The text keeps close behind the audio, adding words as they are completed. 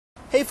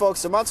Hey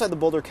folks, I'm outside the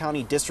Boulder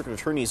County District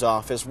Attorney's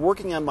office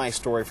working on my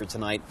story for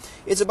tonight.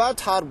 It's about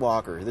Todd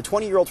Walker, the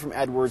 20-year-old from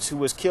Edwards who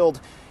was killed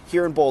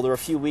here in Boulder a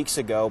few weeks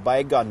ago by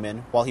a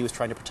gunman while he was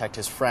trying to protect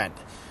his friend.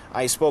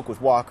 I spoke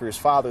with Walker's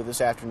father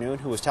this afternoon,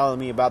 who was telling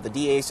me about the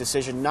DA's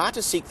decision not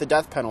to seek the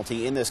death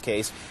penalty in this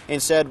case,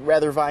 instead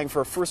rather vying for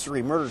a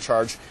first-degree murder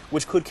charge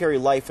which could carry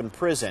life in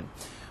prison.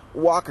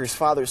 Walker's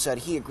father said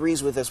he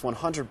agrees with this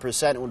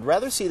 100% and would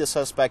rather see the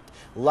suspect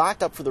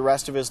locked up for the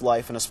rest of his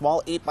life in a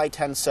small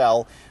 8x10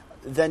 cell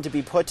than to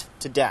be put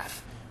to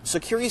death. So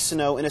curious to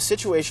know, in a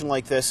situation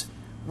like this,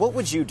 what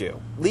would you do?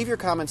 Leave your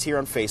comments here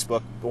on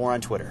Facebook or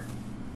on Twitter.